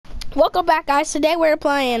Welcome back, guys. Today we're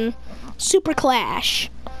playing Super Clash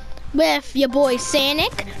with your boy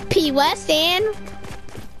Sanic, P West, and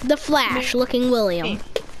the Flash looking William.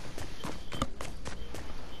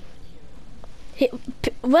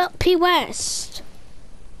 Well, P West.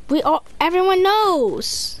 Everyone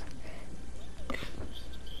knows.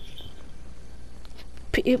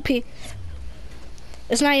 P.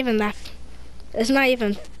 It's not even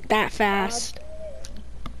that fast.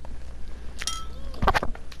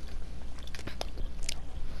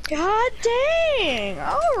 God dang!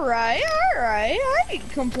 All right. I ain't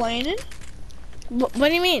complaining. What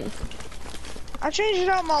do you mean? I changed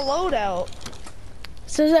out my loadout.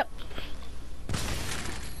 So that.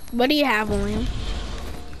 What do you have, William?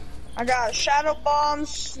 I got shadow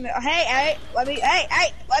bombs. Hey, let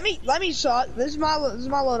me suck. This is my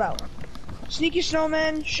loadout. Sneaky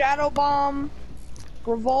snowman, shadow bomb,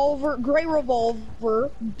 revolver, gray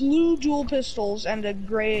revolver, blue dual pistols, and a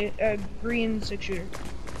green 6-shooter.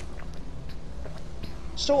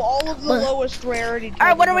 So all of the lowest rarity. All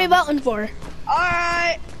right, what are we voting for? All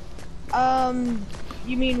right.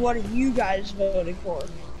 You mean what are you guys voting for?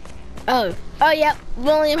 Oh, yep.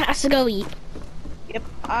 William has to go eat. Yep,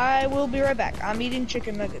 I will be right back. I'm eating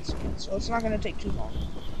chicken nuggets again, so it's not gonna take too long.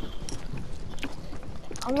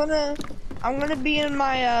 I'm gonna be in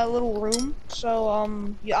my little room,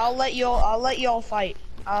 so yeah, I'll let y'all fight.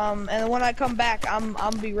 And then when I come back, I'm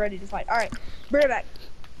be ready to fight. All right, be right back.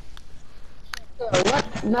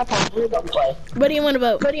 What map are we gonna play? What do you want to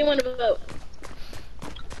vote?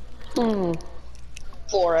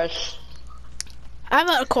 Forest. I'm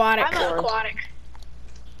an aquatic. I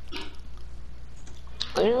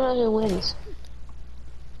don't know who wins.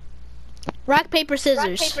 Rock, paper,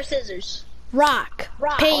 scissors. Rock,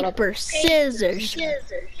 paper, scissors.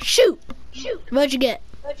 Shoot. What'd you get?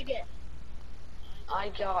 I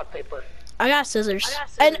got paper. I got scissors.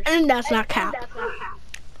 And that's not count.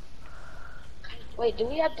 Wait, do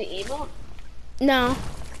we have the emote? No.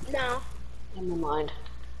 Never mind.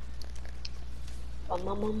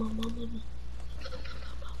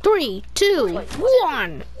 3, 2,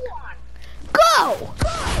 1. Go!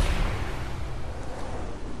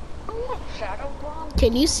 Shadow bomb?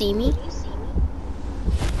 Can you see me?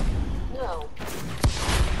 No.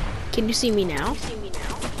 Can you see me now? You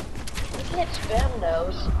can't spam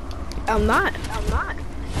those. I'm not.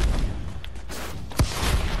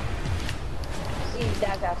 See,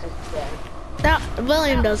 that guy's dead. That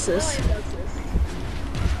William does this.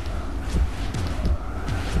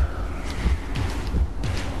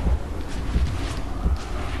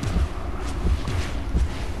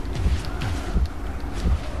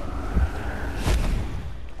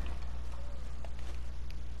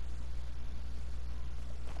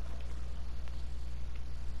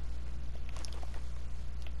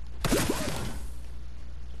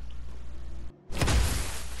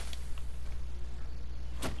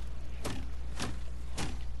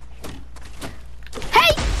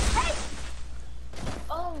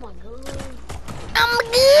 Oh my god. I'm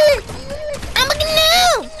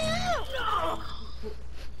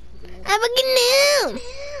a GNOOB.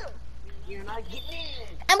 You're not getting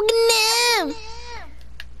in. I'm a GNOOB.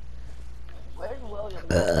 Where's William?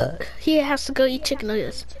 He has to go eat chicken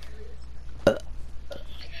nuggets.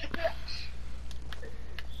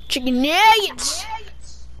 Chicken nuggets.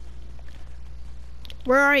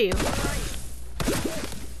 Where are you?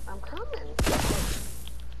 I'm coming.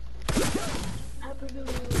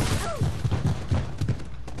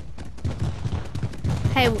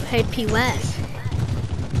 Hey, P. West.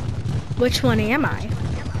 Which one am I?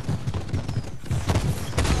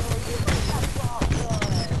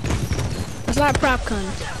 It's not prop gun.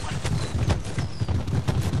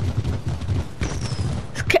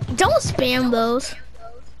 Don't spam those.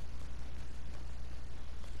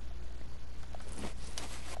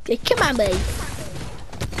 Okay, come on, buddy.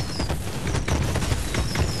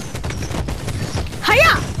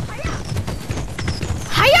 Hiya!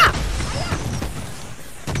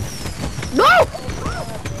 No!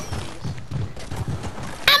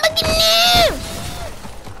 I'm a GNOOB!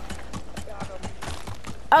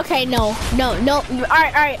 Okay, no.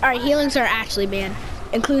 Alright, healings are actually banned,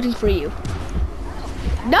 including for you.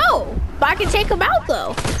 No! But I can take them out,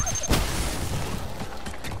 though.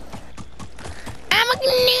 I'm a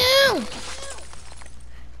GNOOB!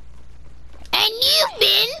 And you've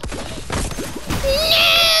been...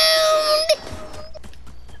 GNOOBed!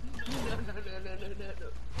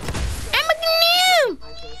 I'm a GNOOB!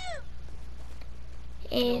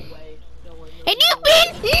 And you've been...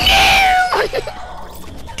 GNOOBed!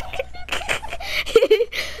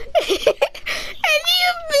 And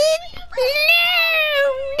you've been...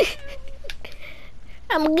 GNOOBed!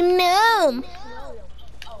 I'm gnome.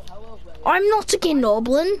 Oh, hello, William. I'm not a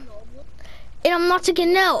goblin. And I'm not a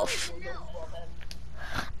elf.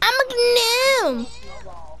 I'm a gnome.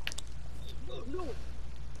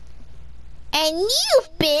 And you've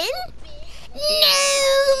been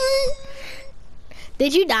gnome.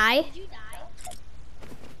 Did you die?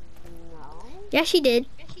 No. Yes, she did.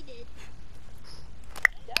 Did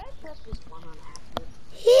I press this one on accident?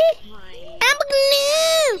 My... I'm a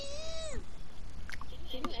gnome.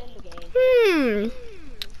 Can you end the game?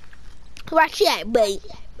 Watch that, buddy.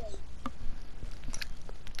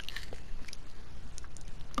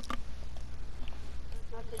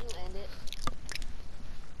 Can you end it?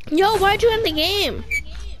 Yo, why'd you end the game?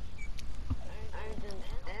 I didn't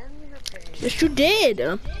end the game. Yes, you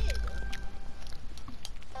did.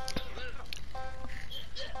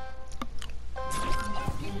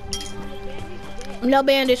 No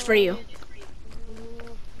bandage for you.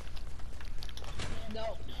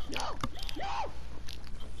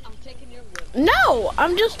 I'm taking your wood. No,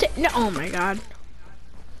 I'm just no. Oh my god.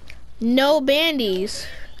 No bandies.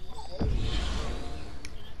 Can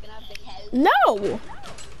I have the head? No.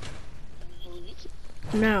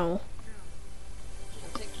 No.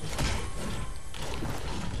 I'm taking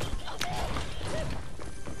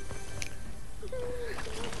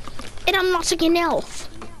And I'm not an elf.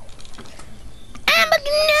 I'm a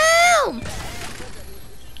gnome.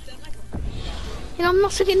 And I'm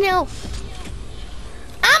not an elf.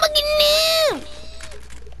 I'm a gnome.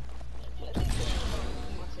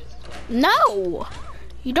 No.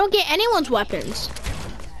 You don't get anyone's weapons.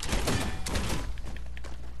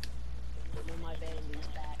 my bandies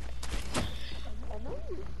back.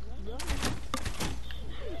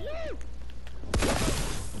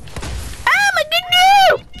 I'm a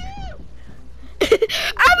gnome.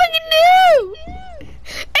 I'm a gnome.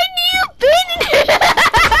 And you've been.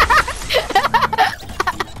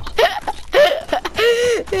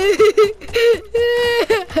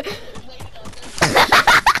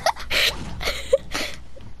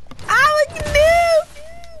 I'm a gnome.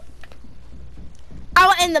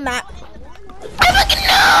 I'll end the map. I'm a gnome.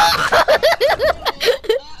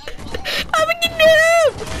 I'm a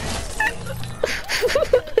gnome.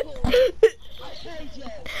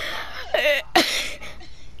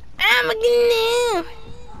 I'm a gnome.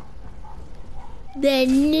 The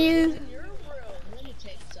new.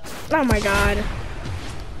 Oh my god.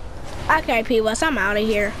 Okay, P-West, I'm out of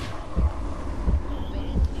here.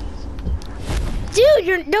 Dude,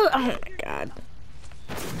 you're no. Oh my god.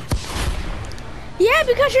 Yeah,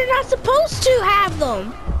 because you're not supposed to have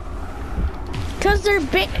them. Because they're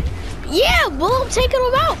big. Yeah, we'll take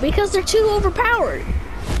them out because they're too overpowered.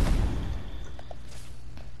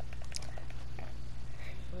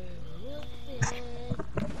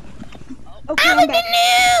 Okay, I'm I'm a back.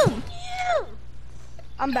 gnome.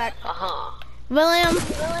 I'm back. William,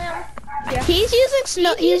 Yeah. he's using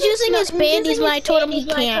snow. He's using his bandies when I told him he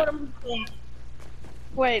can't.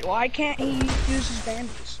 Wait, why can't he use his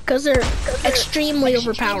bandies? Because they're extremely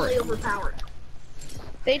overpowered.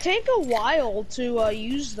 They take a while to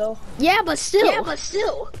use though. Yeah, but still.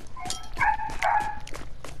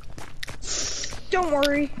 Don't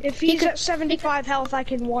worry, if he's at 75 health, I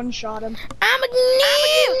can one-shot him. I'm a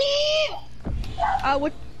gnome.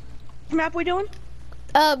 What map we doing?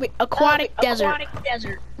 Aquatic desert.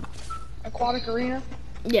 Aquatic arena?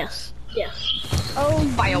 Yes. Oh,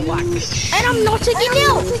 Biowak. And I'm not a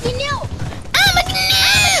gnome. I'm a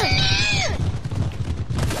gnome.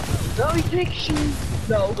 No, he takes you.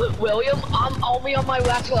 No, William, I'm only on my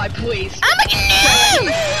last life, please. I'm a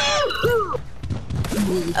gnome.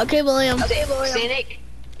 Okay, William. Sonic,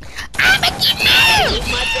 I'm a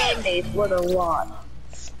gnome. my band-aids were a lot.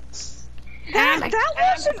 that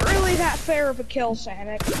wasn't really that fair of a kill,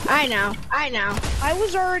 Sonic. I know. I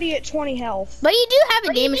was already at 20 health. But you do have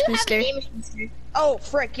a damage booster. Oh,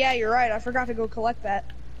 frick, yeah, you're right. I forgot to go collect that.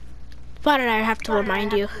 Why did I have to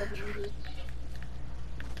remind you?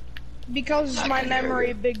 Because my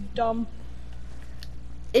memory, big dumb.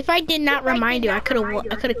 If I did not remind you, I could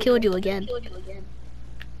have killed you again.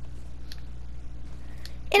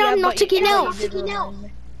 And Yeah, I'm but not a you gnome. did remind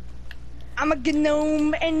me. I'm a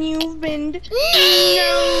gnome and you've been No.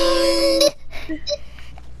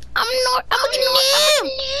 I'm a gnome.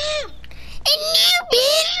 And you've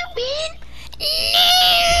been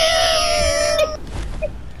gnome.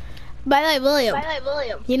 By the way, William,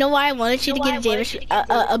 you know why I wanted you to get a damage,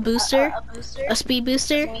 a booster, a speed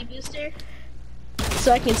booster,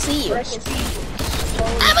 so I can see you.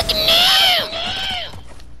 I'm a gnome.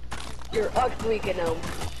 You're ugly, Gnome.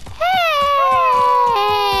 Hey!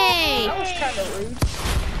 That was kind of rude.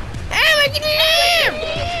 I'm a gnome.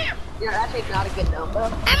 Yeah, that's actually not a good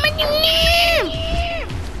number. I'm a gnome.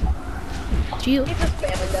 You. He's just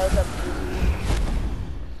spamming those up.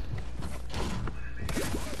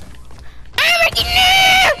 I'm a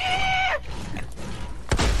gnome.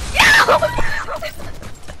 No!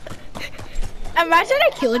 Imagine I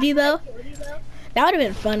killed you though. That would have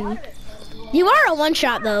been fun. You are a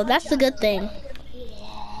one-shot though. That's the good thing.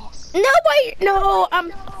 Nobody. No, I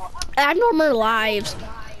have no more lives.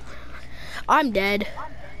 I'm dead.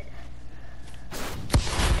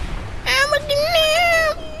 I'm a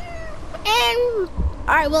gnome. And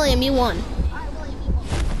all right, William, you won.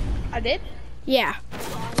 I did? Yeah.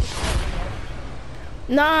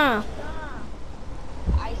 Nah,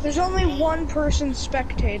 There's only one person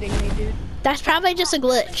spectating me, dude. that's probably just a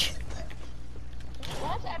glitch.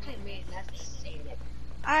 Well, that's actually mean. That's stupid.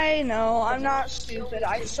 I know, I'm not stupid.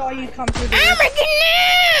 I saw you come through the I'm a rift.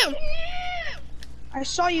 gnome. I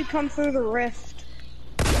saw you come through the rift.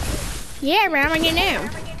 Yeah, I'm a gnome.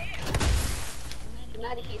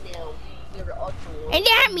 Not a gnome. You're an ultra one. And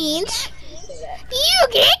that means Say that. you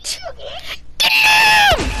get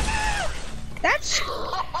gnome. That's...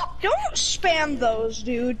 Don't spam those,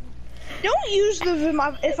 dude. Don't use them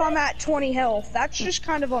if I'm at 20 health. That's just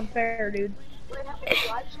kind of unfair, dude. Wait, how many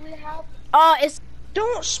lives do we have? It's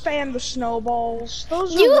Don't spam the snowballs.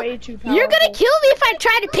 Those you. are way too powerful. You're gonna kill me if I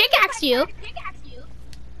try to pickaxe you.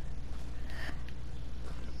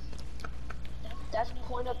 That's the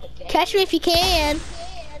point of the game. Catch me if you can.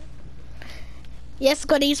 Yes, I'm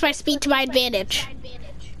gonna use my speed to my advantage.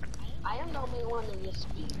 I am the only one in this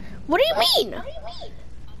speed. What do you mean?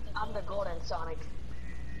 I'm the golden Sonic.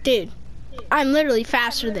 Dude, I'm literally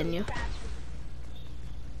faster than you.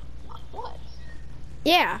 What?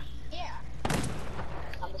 Yeah.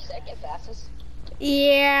 I'm the second fastest.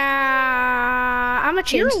 Yeah, I'm gonna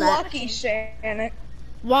change You're that. lucky, Shannon.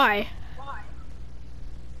 Why?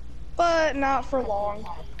 But not for long.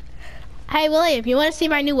 Hey, William, you wanna see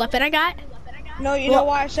my new weapon I got? No, you know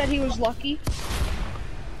why I said he was lucky?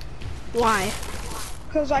 Why?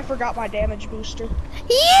 Because I forgot my damage booster.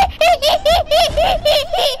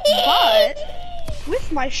 But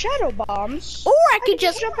With my shadow bombs, or I I could can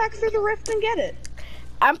just jump back through the rift and get it.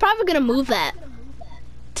 I'm probably gonna move that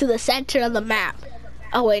to the center of the map.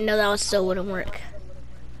 Oh wait, no, that still wouldn't work.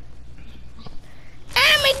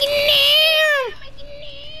 I'm a gnome.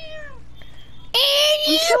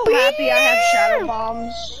 I'm so happy I have shadow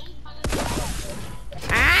bombs.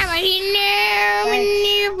 I'm a gnome.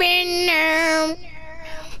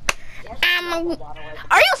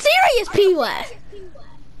 Are you serious, P-West?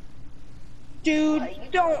 Dude,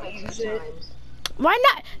 don't use it. Why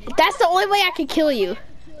not? That's the only way I can kill you.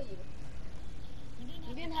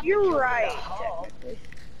 You're right.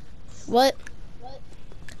 What?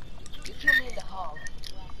 You killed me in the hall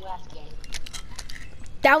last game.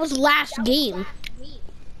 That was last game.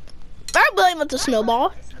 I blame with the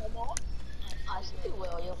snowball. I see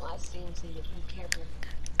William. I see him. So you be careful.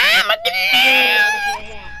 I'm a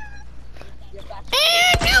gnome. You're back.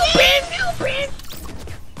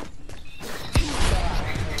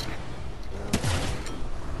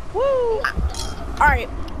 Woo! Alright.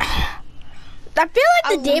 I feel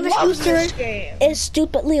like the Davis love booster this game. is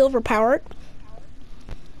stupidly overpowered.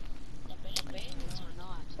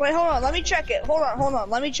 Wait, hold on. Let me check it. Hold on.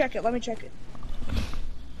 Let me check it.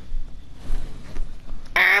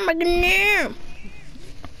 I'm a gnome.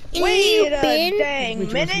 Wait a Stupid.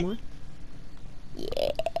 dang minute.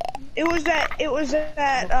 It was at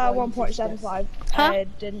 1.75. Huh? I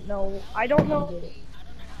didn't know. I don't know.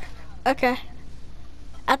 Okay.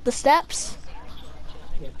 At the steps?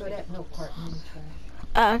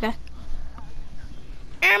 Oh, okay.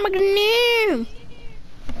 I'm a gnome.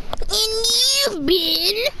 And you've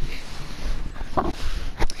been...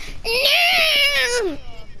 No!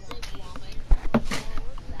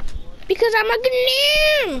 Because I'm a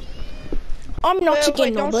gnome. I'm not Wait,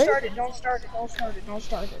 chicken don't nobody. start it. Don't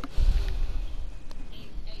start it.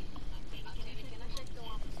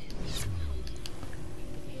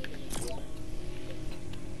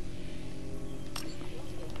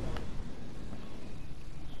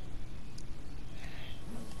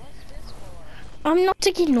 I'm not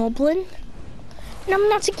taking Noblin. And I'm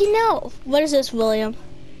not taking no. What is this, William?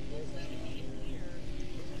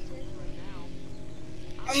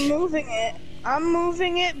 I'm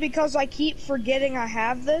moving it because I keep forgetting I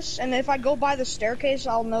have this, and if I go by the staircase,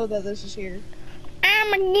 I'll know that this is here.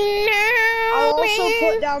 I'm a gnome. I'll also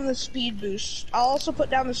put down the speed boost.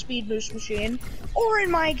 Machine, or in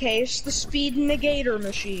my case, the speed negator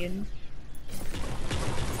machine.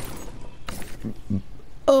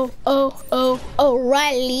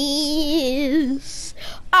 O'Reilly's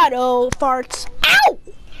auto farts. Ow!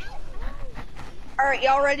 Alright,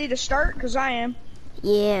 y'all ready to start? Cause I am.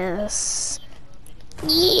 Yes.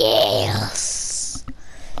 Yes.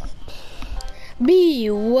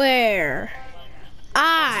 Beware.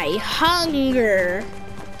 I hunger.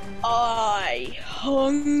 I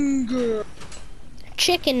hunger.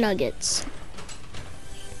 Chicken nuggets.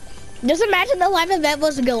 Just imagine the live event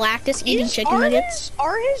was Galactus eating chicken nuggets.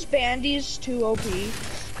 Are his bandies too OP?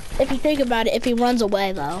 If you think about it, if he runs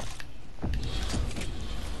away though.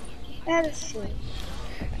 That is true.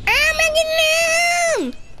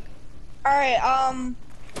 I'm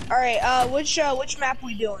Alright, which map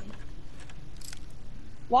we doing?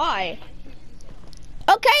 Why?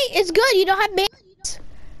 okay, it's good. You don't have bands.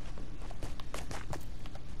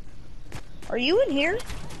 Are you in here?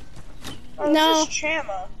 Oh, No. This is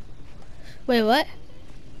Chama. Wait, what?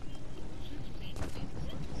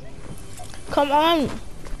 Come on.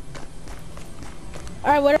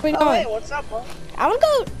 Alright, what are we Oh going? wait, what's up, bro? I wanna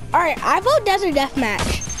go. Alright, I vote Desert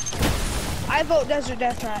Deathmatch. I vote Desert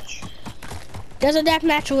Deathmatch. Desert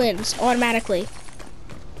Deathmatch wins automatically.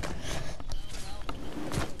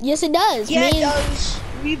 Yes, it does. Yeah, Me it and- does.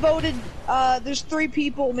 We voted, there's 3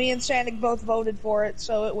 people, me and Sanic both voted for it,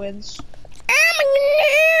 so it wins.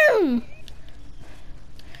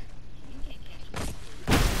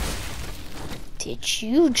 Did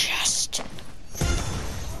you just...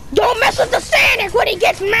 Don't mess with the Sanic when he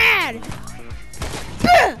gets mad!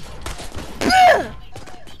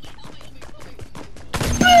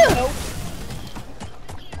 Nope.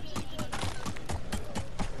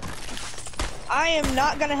 I am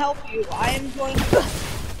not gonna help you. I am going to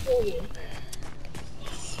kill you.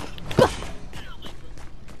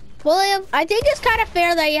 William, I think it's kind of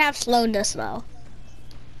fair that you have slowness though.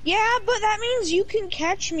 Yeah, but that means you can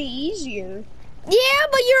catch me easier. Yeah,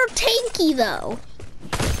 but you're tanky though.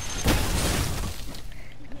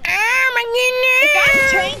 If I'm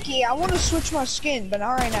tanky, I want to switch my skin, but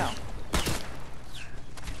not right now.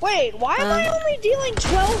 Wait, why am I only dealing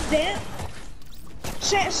 12 damage?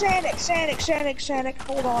 Sanic,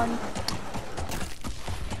 hold on.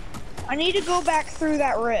 I need to go back through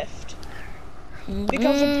that rift.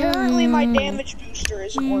 Because apparently my damage booster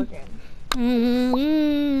isn't working.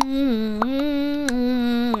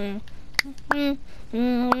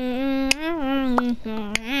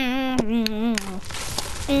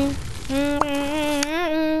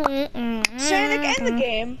 Sanic, end the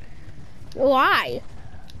game. Why?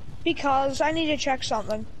 Because I need to check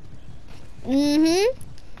something.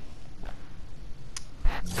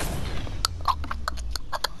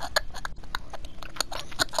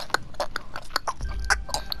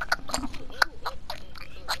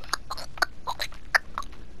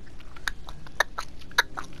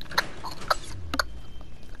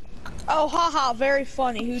 Oh, haha, very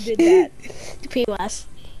funny. Who did that? POS.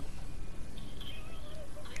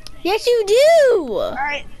 Yes, you do.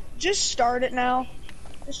 Alright, just start it now.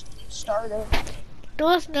 Just start it.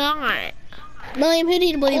 No, it's not. William, who do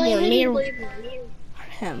you believe in? Me or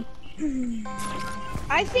him?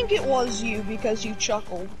 I think it was you because you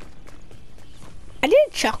chuckled. I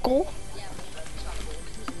didn't chuckle.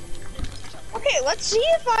 Okay, let's see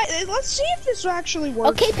if this actually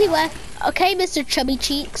works. Okay, POS. Okay, Mr. Chubby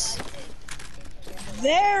Cheeks.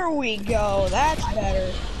 There we go. That's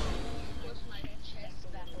better.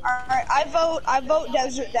 Alright, I vote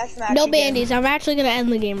Desert Deathmatch. No again. bandies. I'm actually gonna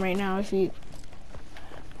end the game right now. If you.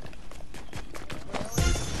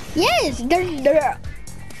 Yes, they're.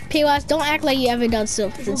 POS, don't act like you haven't done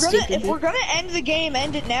something stupid. If we're gonna end the game,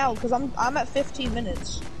 end it now, because I'm at 15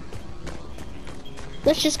 minutes.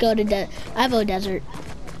 Let's just go to I vote desert.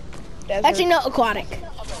 Desert. Actually, no, aquatic.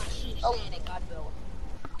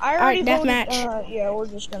 I already Alright, voted, deathmatch. yeah, we're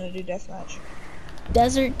just gonna do deathmatch.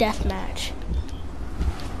 Desert deathmatch.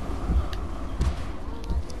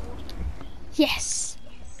 Yes.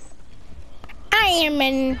 I am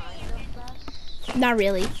in. Not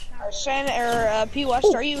really. P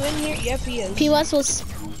West, are you in here? Yep, he is. POS was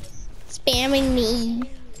spamming me.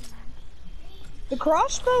 The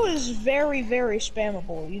crossbow is very, very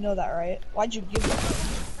spammable. You know that, right? Why'd you give it?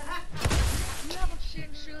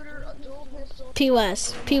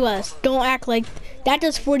 POS, don't act like that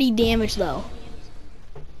does 40 damage though.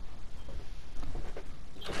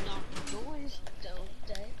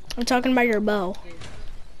 I'm talking about your bow.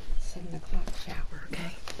 7 o'clock shower,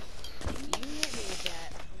 okay?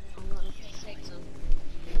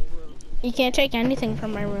 You can't take anything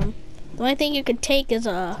from my room. The only thing you could take is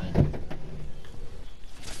a.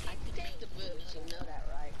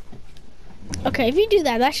 Okay, if you do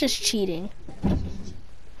that, that's just cheating.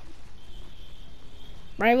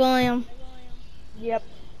 Right, William? Yep.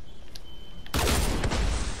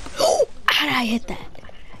 How did I hit that?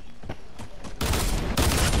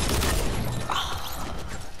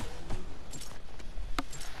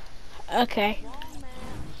 Okay.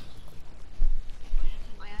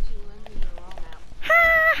 I actually landed in the wrong map. Ha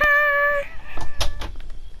ha.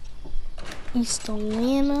 East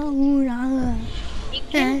Atlanta, hoorah.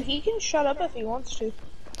 He can shut up if he wants to.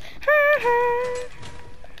 Ha ha.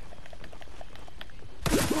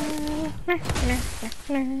 My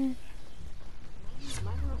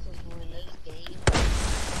house is one of those games.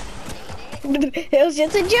 It was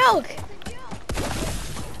just a joke.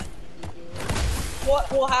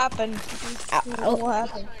 What happened? Ow. What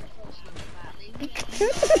happened?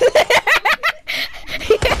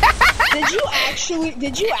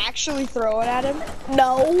 Did you actually throw it at him?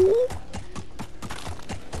 No.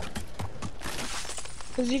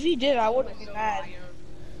 Because if you did, I wouldn't be mad.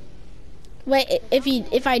 Wait,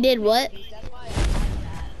 if I did what? That's why I like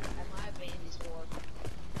that. I might ban this for.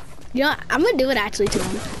 You know, I'm gonna do it actually to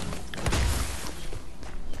him.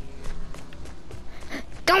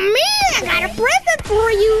 Come here, I got a present for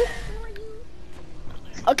you.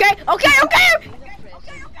 Okay.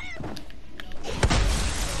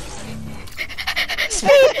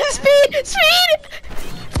 Speed.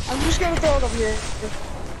 I'm just gonna throw it over here.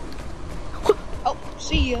 Oh,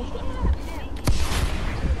 see ya.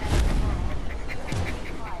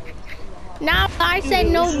 Now I said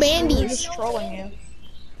Dude, no we're bandies. just trolling you.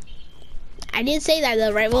 I did say that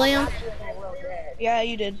though, right, William? Yeah,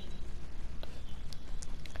 you did.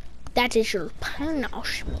 That is your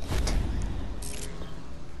punishment.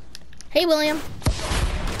 Hey, William.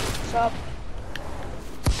 What's up?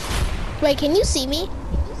 Wait, can you see me?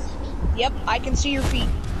 Yep, I can see your feet.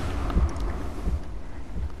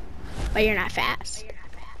 But you're not fast.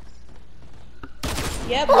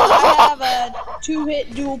 Yep, but I have a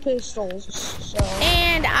 2-hit dual pistols, so.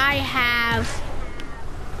 And I have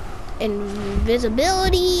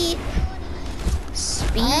invisibility,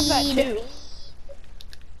 speed, I have that too.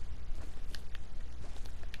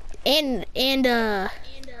 and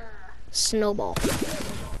snowball.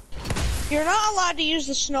 You're not allowed to use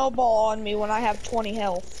the snowball on me when I have 20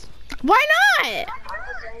 health. Why not?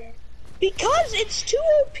 Because it's too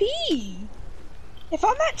OP. If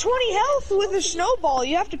I'm at 20 health with a snowball,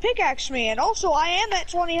 you have to pickaxe me, and also I am at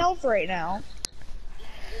 20 health right now.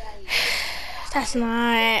 That's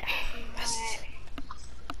not.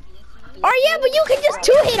 Oh yeah, but you can just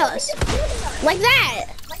 2-hit us like that.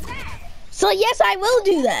 So yes, I will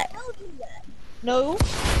do that. No,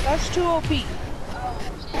 that's too OP.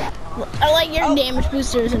 I like your damage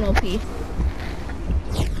boosters and OP.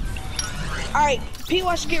 Alright, Pete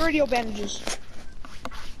wants to get radio bandages.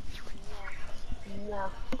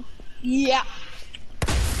 Yeah.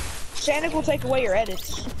 Sanic will take away your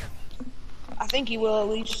edits. I think he will at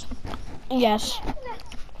least. Yes.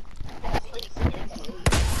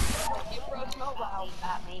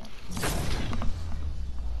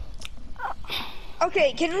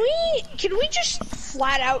 Okay, can we just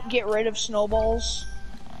flat out get rid of snowballs?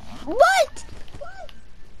 What?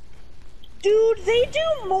 Dude, they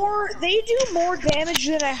do more damage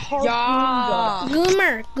than a harpoon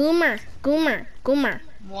does. Goomer.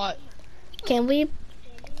 What? Can we?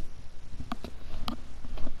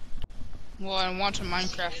 Well, I want to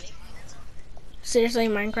Minecraft. Seriously,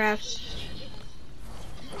 Minecraft?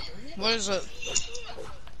 What is it?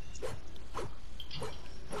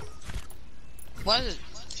 What is it?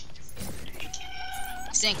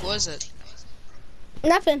 Stink, what is it?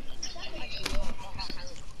 Nothing.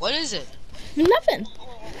 What is it? Nothing.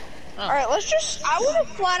 Oh. Alright, let's just, I want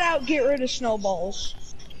to flat out get rid of snowballs.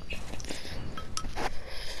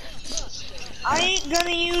 I ain't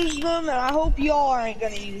gonna use them, and I hope y'all aren't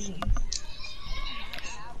gonna use them.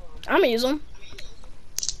 I'm gonna use them.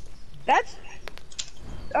 That's,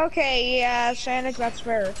 okay, yeah, Sanic, that's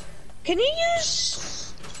fair. Can you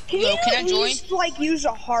Yo, can I at join? least, like, use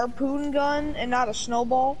a harpoon gun and not a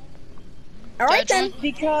snowball? Alright Can I then.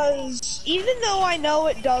 Because even though I know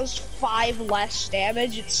it does 5 less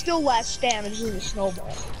damage, it's still less damage than the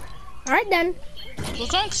snowball. Alright then.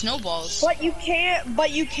 What's wrong with snowballs? But you can't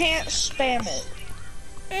spam it.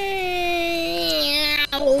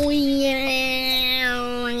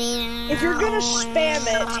 If you're gonna spam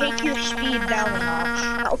it, take your speed down a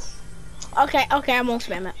notch. Okay, I won't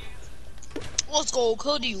spam it. Let's go,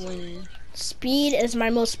 Cody win. Speed is my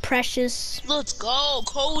most precious. Let's go,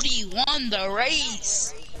 Cody won the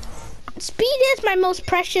race. Speed is my most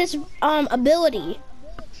precious ability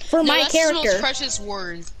for my that's character. the most precious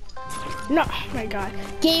word. No, oh my god.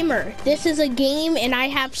 Gamer, this is a game and I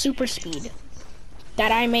have super speed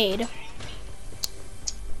that I made.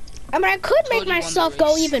 I mean, I could make Cody won the myself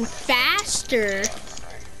go race. even faster.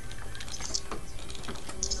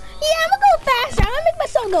 Yeah, I'm gonna go faster. I'm gonna make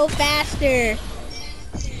myself go faster.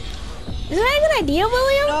 Is that a good idea,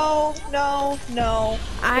 William? No.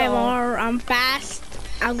 I'm fast.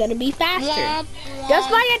 I'm gonna be faster. Just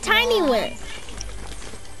by a tiny win.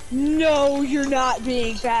 No, you're not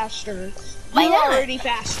being faster. Why You're not? already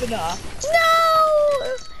fast enough. No!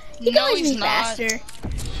 You can No, always he's be not. faster.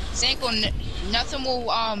 Sank will nothing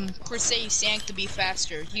will persuade Sank to be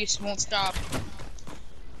faster. He just won't stop.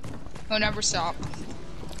 He'll never stop.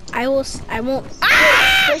 I won't.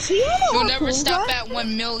 Ah! Does he have a He'll never harpoon stop gun? at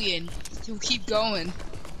 1 million. He'll keep going.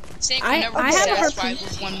 Sank will I never be have a satisfied harpoon.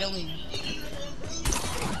 with 1 million.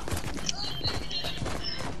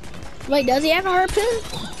 Wait, does he have a harpoon?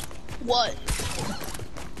 What?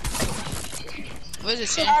 What is it,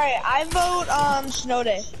 Sank? Alright, I vote Snow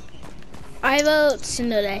Day. I vote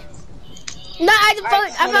Sinode. No,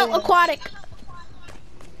 I vote aquatic.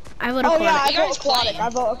 I vote Oh aquatic. yeah, I You vote guys aquatic. playing? I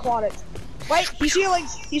vote aquatic. Wait, he's healing.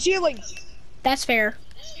 He's healing. That's fair.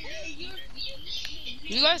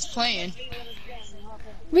 You guys playing?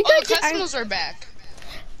 We Oh, could. the customers are back.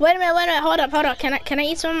 Wait a minute. Hold up. Can I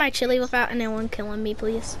eat some of my chili without anyone killing me,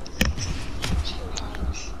 please?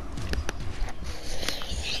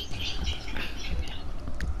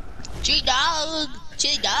 G-Dog.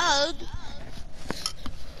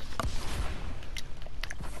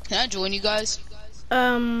 Can I join you guys?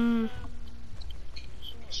 I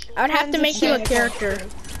would have to make you a character.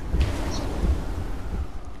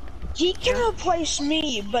 He can replace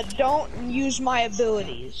me, but don't use my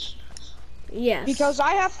abilities. Yes. Because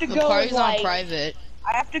I have to The go in party's like on private.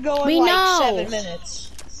 I have to go in We like know. 7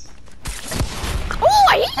 minutes. Oh,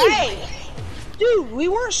 I hit you! Hey! Dude, we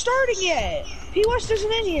weren't starting yet. P West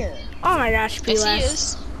isn't in here. Oh my gosh, P Yes, he West.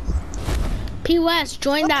 is. P West,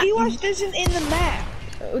 join that. P West isn't in the map.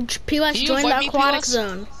 P West, Can you join invite the me, aquatic P-West?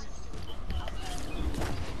 zone.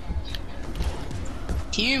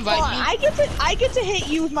 Can you invite Hold on, me? I get to hit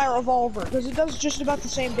you with my revolver because it does just about the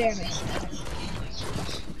same damage.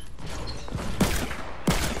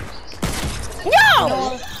 No!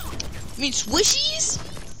 I mean, swishies?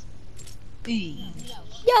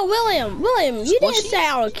 Yo, William, you didn't Squishies? say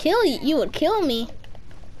I would kill you. You would kill me.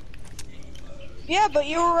 Yeah, but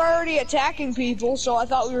you were already attacking people, so I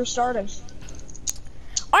thought we were starting.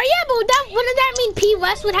 Oh yeah, but wouldn't that mean P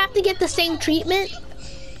West would have to get the same treatment?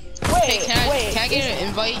 Wait, Hey, can wait. I get an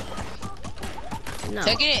invite? No. Can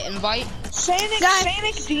I get an invite?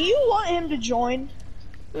 Sanic, do you want him to join?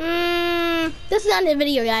 This is not the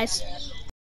video, guys.